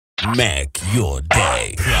Make your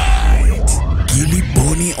day right. Gili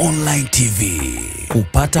Boni Online TV.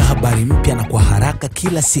 Kupata habari mpya na kwa haraka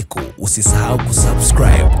kila siku, usisahau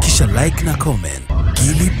kusubscribe kisha like na comment.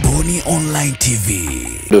 Gili Boni Online TV.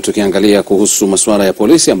 Leo tukiangalia kuhusu masuala ya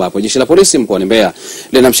polisi, ambapo jeshi la polisi mkoani Mbeya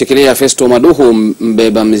linamshikilia Festo Maduhu,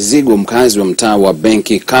 mbeba mizigo mkazi wa mtaa wa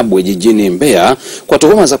Benki Kabwe jijini Mbeya, kwa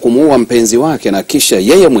tuhuma za kumuua mpenzi wake na kisha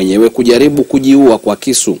yeye mwenyewe kujaribu kujiua kwa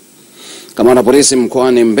kisu. Kamanda polisi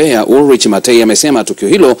mkoani Mbeya Ulrich Matei amesema tukio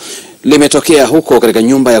hilo limetokea huko katika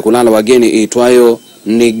nyumba ya kulala wageni iitwayo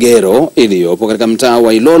Nigero iliyopo katika mtaa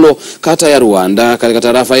wa Ilolo, kata ya Rwanda, katika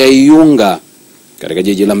tarafa ya Iyunga katika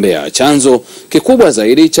jiji la Mbeya. Chanzo kikubwa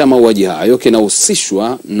zaidi cha mauaji hayo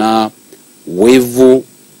kinahusishwa na wivu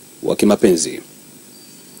wa kimapenzi.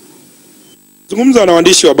 Zungumza na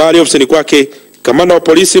waandishi wa habari ofisini kwake, kamanda wa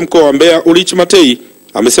polisi mkoa wa Mbeya Ulrich Matei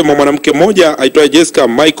amesema mwanamke mmoja aitwaye Jessica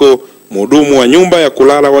Michael, mhudumu wa nyumba ya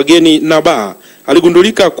kulala wageni na baa,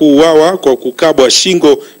 aligundulika kuuawa kwa kukabwa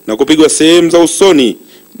shingo na kupigwa sehemu za usoni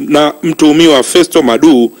na mtuhumiwa Festo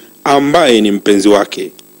Maduhu ambaye ni mpenzi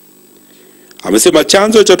wake. Amesema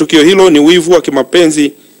chanzo cha tukio hilo ni wivu wa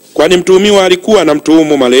kimapenzi, kwani mtuhumiwa alikuwa na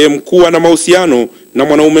mtuhumu marehemu kuwa na mahusiano na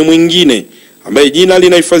mwanaume mwingine ambaye jina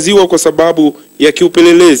linahifadhiwa kwa sababu ya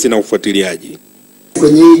kiupelelezi na ufuatiliaji.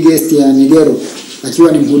 Kwenye hii Gesti ya Nigero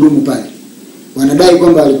akiwa ni mhudumu pale, wanadai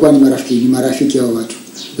kwamba alikuwa ni marafiki hao watu.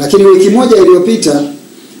 Lakini wiki moja iliyopita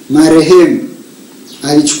marehemu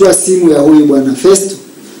alichukua simu ya huyu bwana Festo,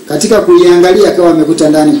 katika kuiangalia akawa amekuta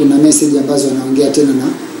ndani kuna message ambazo anaongea tena na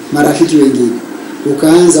marafiki wengine.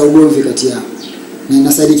 Ukaanza ugomvi kati yao. Na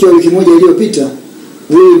inasadikiwa wiki moja iliyopita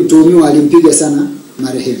huyu mtuhumiwa alimpiga sana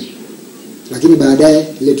marehemu. Lakini baadaye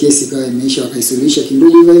ile kesi ikawa imeisha, wakaisuluhisha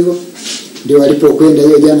kindugu hivyo hivyo. Ndio walipokwenda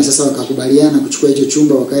hiyo jana sasa wakakubaliana kuchukua hicho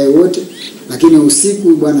chumba wakae wote, lakini usiku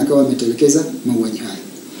bwana akawa ametelekeza mauaji haya.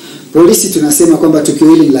 Polisi tunasema kwamba tukio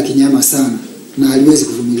hili ni la kinyama sana na haliwezi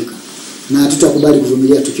kuvumilika. Na hatutakubali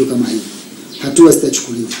kuvumilia tukio kama hili. Hatua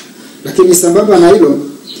zitachukuliwa. Lakini sambamba na hilo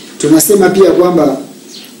tunasema pia kwamba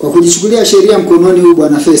kwa kujichukulia sheria mkononi huyu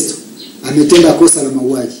bwana Festo ametenda kosa la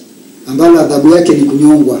mauaji ambalo adhabu yake ni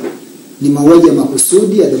kunyongwa. Ni mauaji ya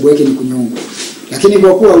makusudi, adhabu yake ni kunyongwa. Lakini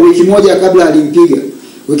kwa kuwa wiki moja kabla alimpiga,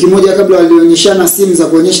 wiki moja kabla alionyeshana simu za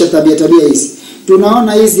kuonyesha tabia hizi,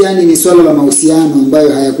 tunaona hizi yani ni swala la mahusiano ambayo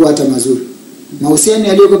hayakuwa hata mazuri. Mahusiano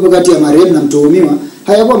yaliyokuwa kati ya marehemu na mtuhumiwa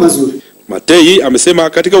hayakuwa mazuri. Matei amesema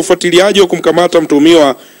katika ufuatiliaji wa kumkamata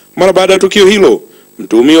mtuhumiwa mara baada ya tukio hilo,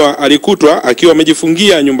 mtuhumiwa alikutwa akiwa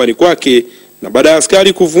amejifungia nyumbani kwake, na baada ya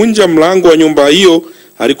askari kuvunja mlango wa nyumba hiyo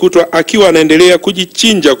alikutwa akiwa anaendelea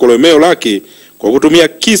kujichinja koromeo lake kwa kutumia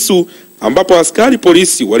kisu, ambapo askari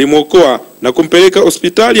polisi walimwokoa na kumpeleka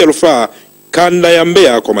hospitali ya rufaa kanda ya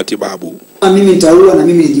Mbeya kwa matibabu. Mimi nitaua na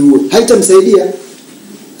mimi nijiue, haitamsaidia.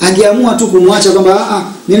 Angeamua tu kumwacha kwamba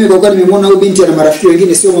mimi kwa kuwa nimemwona huyu binti na marafiki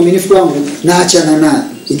wengine sio mwaminifu wangu na achana naye,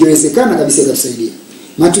 ingewezekana kabisa ikatusaidia.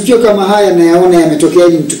 Matukio kama haya nayaona yametokea,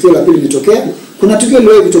 hili tukio la pili limetokea. Kuna tukio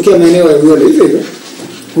lile kutokea maeneo ya Uyole hivyo hivyo.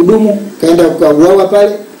 Hudumu kaenda kuuawa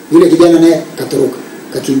pale, yule kijana naye katoroka,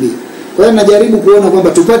 kakimbia. Kwa hiyo najaribu kuona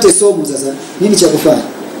kwamba tupate somo sasa nini cha kufanya.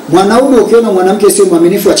 Mwanaume ukiona mwanamke sio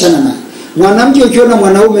mwaminifu achana naye. Mwanamke ukiona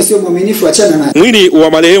mwanaume sio mwaminifu achana naye. Mwili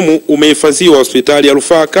wa marehemu umehifadhiwa hospitali ya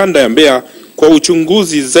rufaa kanda ya Mbeya kwa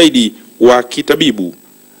uchunguzi zaidi wa kitabibu.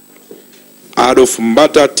 Adolf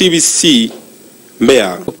Mbata, TBC,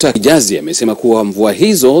 Mbeya. Dr. Kijazi amesema kuwa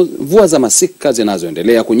mvua za masika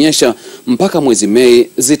zinazoendelea kunyesha mpaka mwezi Mei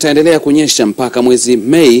zitaendelea kunyesha mpaka mwezi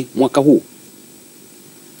Mei mwaka huu.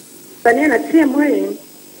 Tanzania na TMA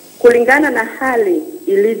kulingana na hali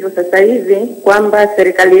ilivyo sasa hivi kwamba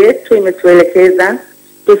serikali yetu imetuelekeza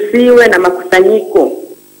tusiwe na makusanyiko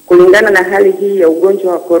kulingana na hali hii ya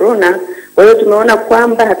ugonjwa wa corona. Kwa hiyo tumeona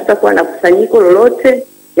kwamba hatutakuwa na kusanyiko lolote,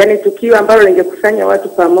 yani tukio ambalo lingekusanya watu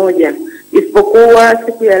pamoja, isipokuwa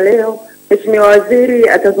siku ya leo Mheshimiwa Waziri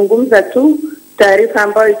atazungumza tu taarifa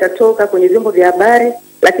ambayo itatoka kwenye vyombo vya habari,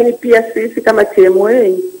 lakini pia sisi kama TMA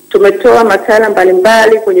tumetoa makala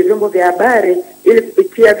mbalimbali kwenye vyombo vya habari ili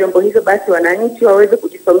kupitia vyombo hivyo basi wananchi waweze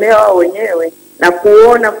kujisomea wao wenyewe na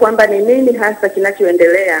kuona kwamba ni nini hasa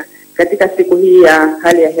kinachoendelea katika siku hii ya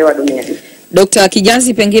hali ya hewa duniani. Dr.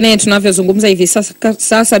 Kijazi, pengine tunavyozungumza hivi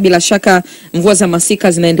sasa bila shaka mvua za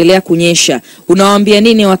masika zinaendelea kunyesha. Unawaambia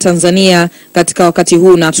nini wa Tanzania katika wakati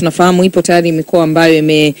huu, na tunafahamu ipo tayari mikoa ambayo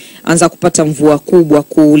imeanza kupata mvua kubwa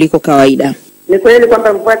kuliko kawaida? Ni kweli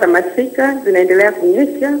kwamba mvua za masika zinaendelea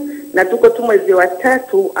kunyesha na tuko tu mwezi wa 3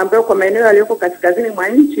 ambao kwa maeneo yaliyoko kaskazini mwa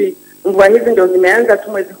nchi mvua hizi ndio zimeanza tu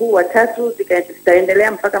mwezi huu wa 3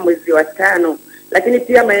 zitaendelea mpaka mwezi wa 5. lakini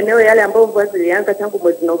pia maeneo yale ambayo mvua zilianza tangu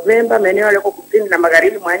mwezi Novemba, maeneo yale yako kusini na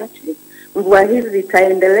magharibi mwa nchi, mvua hizi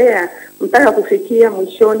zitaendelea mpaka kufikia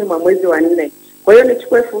mwishoni mwa mwezi wa 4. Kwa hiyo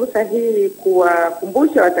nichukue fursa hii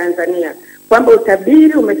kuwakumbusha Watanzania kwamba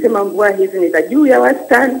utabiri umesema mvua hizi ni za juu ya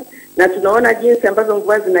wastani, na tunaona jinsi ambavyo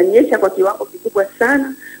mvua zinanyesha kwa kiwango kikubwa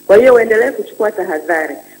sana. Kwa hiyo waendelee kuchukua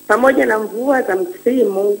tahadhari. Pamoja na mvua za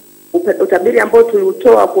msimu, utabiri ambao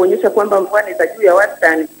tuliutoa kuonyesha kwamba mvua ni za juu ya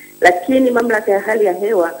wastani, lakini mamlaka ya hali ya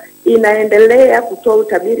hewa inaendelea kutoa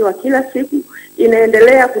utabiri wa kila siku,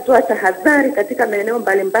 inaendelea kutoa tahadhari katika maeneo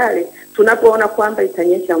mbalimbali tunapoona kwamba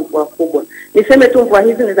itanyesha mvua kubwa. Niseme tu mvua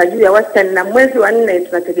hizi ni za juu ya wastani, na mwezi wa 4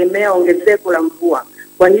 tunategemea ongezeko la mvua.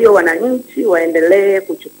 Kwa hiyo wananchi waendelee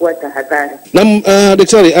kuchukua tahadhari. Na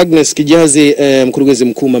Daktari Agnes Kijazi, mkurugenzi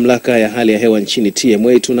mkuu mamlaka ya hali ya hewa nchini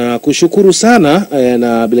TMA, tunakushukuru sana,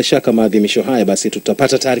 na bila shaka maadhimisho haya basi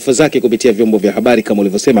tutapata taarifa zake kupitia vyombo vya habari kama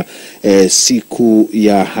ulivyosema, siku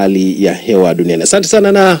ya hali ya hewa duniani. Asante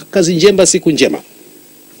sana na kazi njema, siku njema.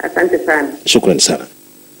 Asante sana. Shukrani sana.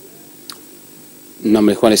 Na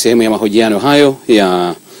mlikuwa ni sehemu ya mahojiano hayo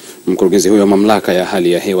ya mkurugenzi huyo wa mamlaka ya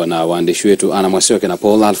hali ya hewa na waandishi wetu Ana Mwasioke na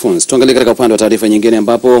Paul Alphonse. Tuangalie katika upande wa taarifa nyingine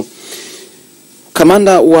ambapo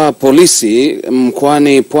kamanda wa polisi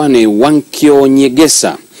mkoani Pwani Wankio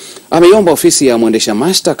Nyegesa ameiomba ofisi ya mwendesha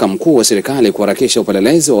mashtaka mkuu wa serikali kuharakisha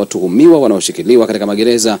upelelezi wa watuhumiwa wanaoshikiliwa katika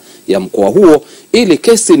magereza ya mkoa huo ili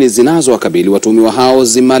kesi zinazowakabili watuhumiwa hao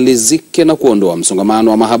zimalizike na kuondoa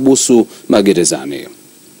msongamano wa mahabusu magerezani.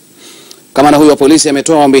 Kamanda huyo wa polisi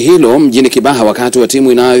ametoa ombi hilo mjini Kibaha wakati wa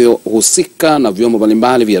timu inayohusika na vyombo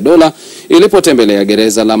mbalimbali vya dola ilipotembelea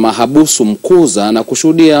gereza la mahabusu Mkuza na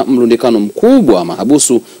kushuhudia mlundikano mkubwa wa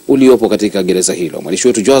mahabusu uliopo katika gereza hilo. Mwandishi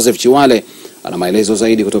wetu Joseph Chiwale ana maelezo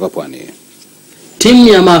zaidi kutoka Pwani. Timu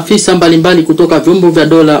ya maafisa mbalimbali kutoka vyombo vya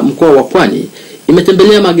dola mkoa wa Pwani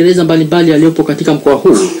imetembelea magereza mbalimbali yaliyopo katika mkoa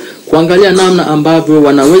huu kuangalia namna ambavyo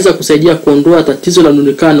wanaweza kusaidia kuondoa tatizo la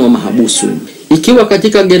mlundikano wa mahabusu. Ikiwa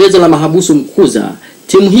katika gereza la mahabusu Mkuza,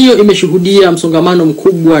 timu hiyo imeshuhudia msongamano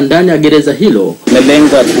mkubwa ndani ya gereza hilo.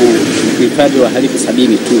 Lengo kuhifadhi wahalifu 70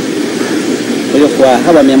 tu. Kwa hiyo kwa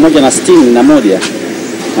hawa 161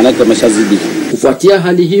 manake wameshazidi. Kufuatia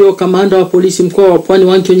hali hiyo, kamanda wa polisi mkoa wa Pwani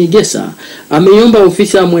Wankio Nyegesa ameiomba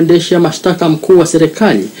ofisi ya mwendesha mashtaka mkuu wa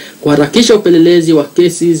serikali kuharakisha upelelezi wa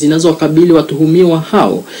kesi zinazowakabili watuhumiwa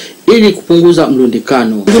hao ili kupunguza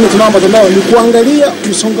mlundikano. Ngine tunaomba ni kuangalia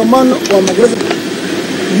msongamano wa magereza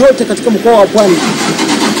yote katika mkoa wa Pwani.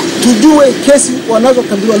 Tujue kesi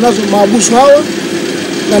wanazokabiliwa nazo mahabusu hawa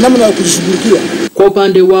na namna ya kujishughulikia. Kwa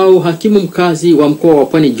upande wao, hakimu mkazi wa mkoa wa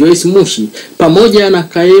Pwani Joyce Mushi pamoja na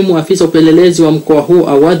kaimu afisa upelelezi wa mkoa huu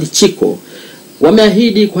Awadhi Chiko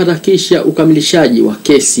wameahidi kuharakisha ukamilishaji wa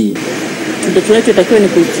kesi. Tunachotakiwa ni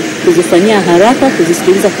kuzifanyia haraka,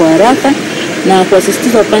 kuzisikiliza kwa haraka na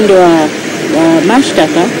kuasisitiza upande wa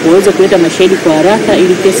mashtaka waweze kuleta mashahidi kwa haraka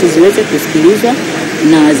ili kesi ziweze kusikilizwa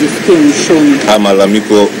na zifikie mwishoni.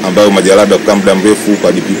 Malalamiko ambayo majalada kwa muda mrefu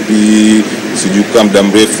kwa DPP, sijui kwa muda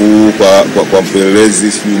mrefu kwa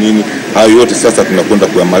mpelelezi sijui nini, hayo yote sasa tunakwenda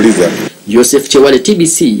kuyamaliza. Joseph Chewale,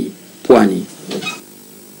 TBC, Pwani.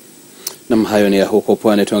 Na hayo ni ya huko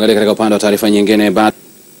Pwani. Tuangalie katika upande wa taarifa nyingine.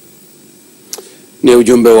 Ni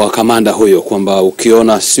ujumbe wa kamanda huyo kwamba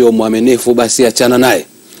ukiona sio mwaminifu basi achana naye.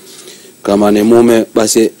 Kama ni mume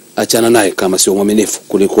basi achana naye kama sio mwaminifu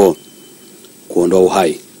kuliko kuondoa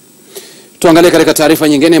uhai. Tuangalie katika taarifa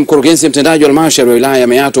nyingine. Mkurugenzi mtendaji wa halmashauri ya wilaya ya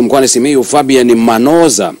Meatu mkoani Simiyu Fabian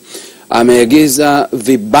Manoza ameagiza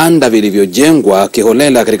vibanda vilivyojengwa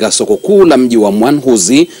kiholela katika soko kuu la mji wa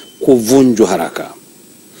Mwanhuzi kuvunjwa haraka.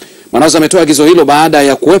 Manoza ametoa agizo hilo baada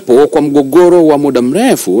ya kuwepo kwa mgogoro wa muda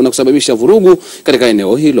mrefu na kusababisha vurugu katika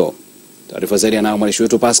eneo hilo. Taarifa zaidi anayo mwandishi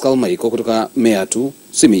wetu Pascal Maiko kutoka Meatu,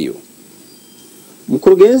 Simiyu.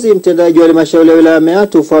 Mkurugenzi mtendaji wa halmashauri ya wilaya ya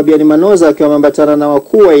Meatu Fabian Manoza akiwa ameambatana na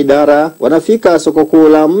wakuu wa idara wanafika soko kuu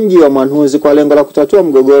la mji wa Mwanhuzi kwa lengo la kutatua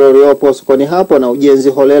mgogoro uliopo sokoni hapo na ujenzi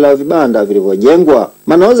holela wa vibanda vilivyojengwa.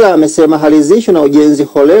 Manoza amesema halizishwi na ujenzi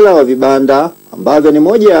holela wa vibanda ambavyo ni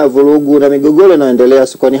moja ya vurugu na migogoro inayoendelea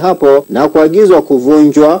sokoni hapo na kuagizwa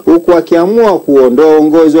kuvunjwa, huku akiamua kuondoa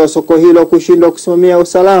uongozi wa soko hilo kushindwa kusimamia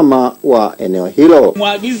usalama wa eneo hilo.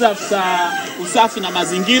 Muagiza afisa usafi na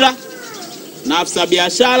mazingira na afisa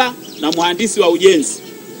biashara na mhandisi wa ujenzi,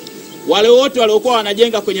 wale wote waliokuwa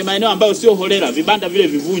wanajenga kwenye maeneo ambayo sio holela, vibanda vile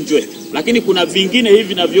vivunjwe. Lakini kuna vingine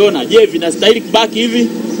hivi naviona, je, vinastahili kubaki hivi?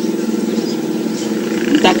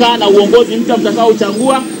 Mtakaa na uongozi mpya mtakao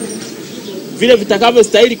uchagua, vile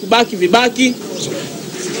vitakavyostahili kubaki vibaki.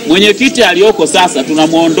 Mwenyekiti aliyoko sasa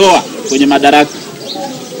tunamuondoa kwenye madaraka,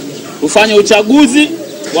 ufanye uchaguzi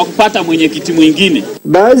wa kupata mwenyekiti mwingine.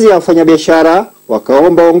 Baadhi ya wafanyabiashara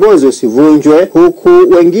wakaomba uongozi usivunjwe, huku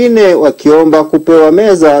wengine wakiomba kupewa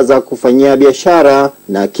meza za kufanyia biashara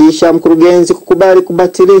na kisha mkurugenzi kukubali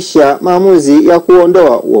kubatilisha maamuzi ya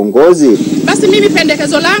kuondoa uongozi. Basi mimi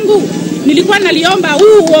pendekezo langu nilikuwa naliomba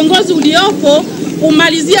huu uongozi uliopo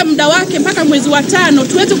umalizie muda wake mpaka mwezi wa 5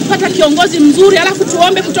 tuweze kupata kiongozi mzuri, alafu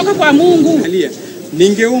tuombe kutoka kwa Mungu.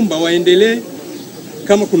 Ningeomba waendelee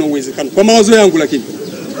kama kuna uwezekano, kwa mawazo yangu, lakini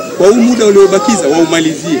kwa huu muda uliobakiza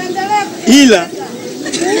waumalizie, ila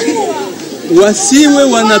wasiwe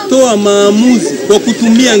wanatoa maamuzi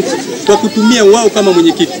kwa kutumia wao kama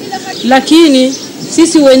mwenyekiti. Lakini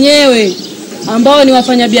sisi wenyewe ambao ni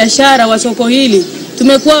wafanyabiashara wa soko hili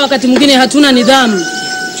tumekuwa wakati mwingine hatuna nidhamu.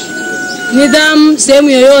 Nidhamu sehemu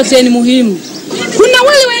yoyote ni muhimu. Kuna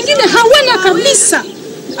wale wengine hawana kabisa,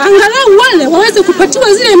 angalau wale waweze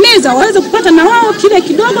kupatiwa zile meza, waweze kupata na wao kile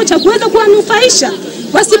kidogo cha kuweza kuwanufaisha,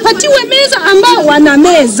 wasipatiwe meza ambao wana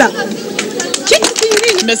meza. Kitu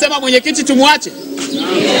kingine nimesema mwenyekiti tumwache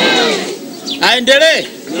aendelee,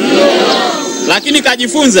 lakini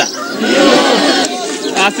kajifunza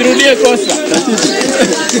asirudie kosa.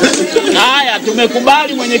 Haya,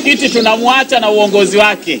 tumekubali mwenyekiti, tunamwacha na uongozi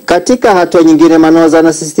wake. Katika hatua nyingine, Manoza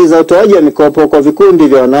anasisitiza utoaji wa mikopo kwa vikundi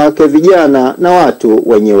vya wanawake, vijana na watu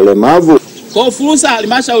wenye ulemavu. Kwa fursa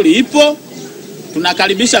halmashauri ipo,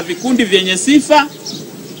 tunakaribisha vikundi vyenye sifa,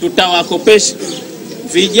 tutawakopesha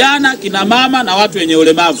vijana, kina mama na watu wenye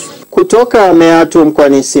ulemavu. Kutoka Meatu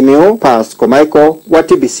mkoani Simiyu, Pasco Michael wa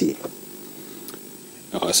TBC.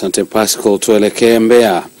 Asante Pascal. Tuelekee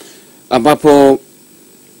Mbeya ambapo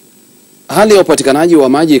hali ya upatikanaji wa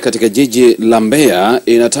maji katika jiji la Mbeya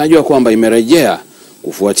inatajwa kwamba imerejea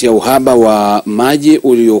kufuatia uhaba wa maji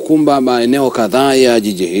uliokumba maeneo kadhaa ya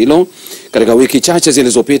jiji hilo katika wiki chache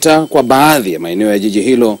zilizopita kwa baadhi ya maeneo ya jiji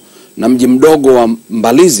hilo na mji mdogo wa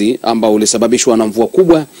Mbalizi ambao ulisababishwa na mvua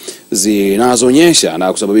kubwa zinazonyesha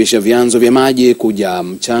na kusababisha vyanzo vya maji kujaa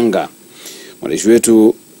mchanga. Mwandishi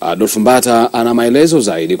wetu Adolf Mbata ana maelezo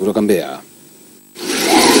zaidi kutoka Mbeya.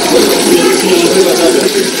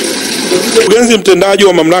 Mkurugenzi mtendaji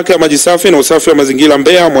wa mamlaka ya maji safi na usafi wa mazingira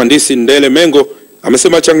Mbeya, mhandisi Ndele Mengo,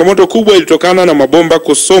 amesema changamoto kubwa ilitokana na mabomba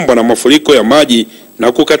kusombwa na mafuriko ya maji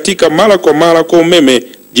na kukatika mara kwa mara kwa umeme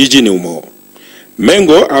jijini humo.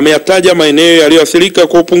 Mengo ameyataja maeneo yaliyoathirika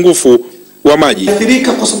kwa upungufu wa maji.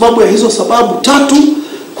 Athirika kwa sababu ya hizo sababu 3.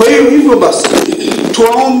 Kwa hiyo hivyo basi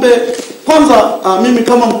tuwaombe kwanza, mimi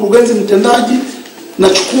kama mkurugenzi mtendaji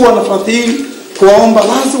nachukua nafasi hii kuwaomba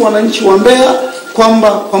radhi wananchi wa Mbeya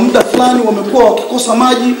kwamba kwa muda fulani wamekuwa wakikosa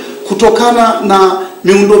maji kutokana na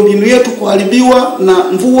miundombinu yetu kuharibiwa na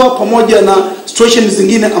mvua pamoja na situation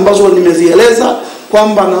zingine ambazo nimezieleza,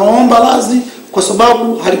 kwamba naomba radhi kwa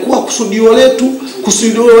sababu halikuwa kusudio letu.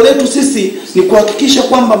 Kusudio letu sisi ni kuhakikisha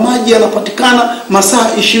kwamba maji yanapatikana masaa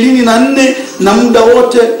 24 na muda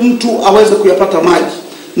wote mtu aweze kuyapata maji.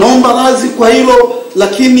 Naomba radhi kwa hilo,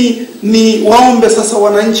 lakini ni waombe sasa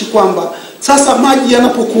wananchi kwamba sasa maji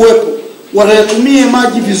yanapokuwepo wayatumie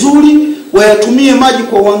maji vizuri, wayatumie maji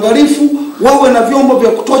kwa uangalifu, wawe na vyombo vya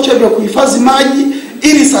kutosha vya kuhifadhi maji,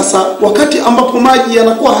 ili sasa wakati ambapo maji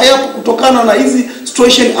yanakuwa hayapo kutokana na hizi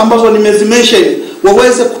situation ambazo nimezimention,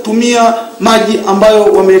 waweze kutumia maji ambayo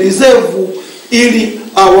wamereserve, ili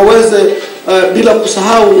waweze bila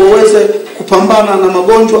kusahau waweze kupambana na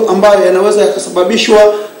magonjwa ambayo yanaweza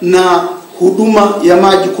yakasababishwa na huduma ya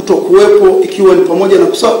maji kutokuwepo, ikiwa ni pamoja na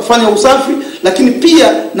kufanya usafi, lakini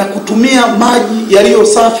pia na kutumia maji yaliyo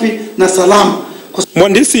safi na salama.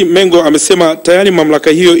 Mhandisi Mengo amesema tayari mamlaka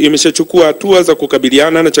hiyo imeshachukua hatua za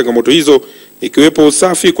kukabiliana na changamoto hizo, ikiwepo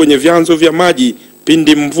usafi kwenye vyanzo vya maji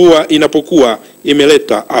pindi mvua inapokuwa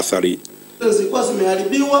imeleta athari. Zilikuwa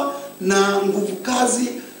zimeharibiwa na nguvu kazi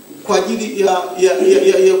kwa ajili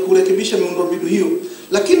ya kurekebisha miundombinu hiyo,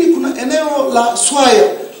 lakini kuna eneo la Swaya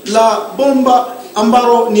la bomba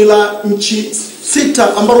ambalo ni la nchi 6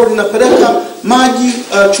 ambalo linapeleka maji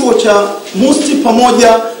chuo cha Musti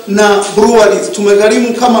pamoja na breweries,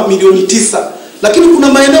 tumegharimu kama milioni 9, lakini kuna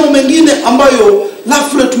maeneo mengine ambayo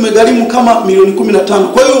lafle tumegharimu kama milioni 15.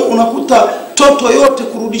 Kwa hiyo unakuta toto yote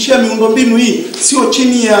kurudishia miundombinu hii sio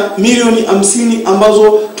chini ya milioni 50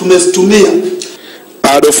 ambazo tumezitumia.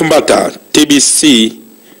 Adolf Mbata, TBC,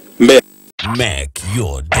 Mbeya. Make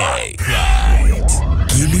your day right.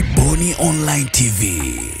 Giliboni Online TV.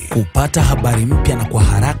 Kupata habari mpya na kwa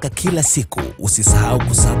haraka kila siku, usisahau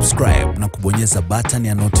kusubscribe na kubonyeza button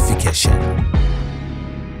ya notification.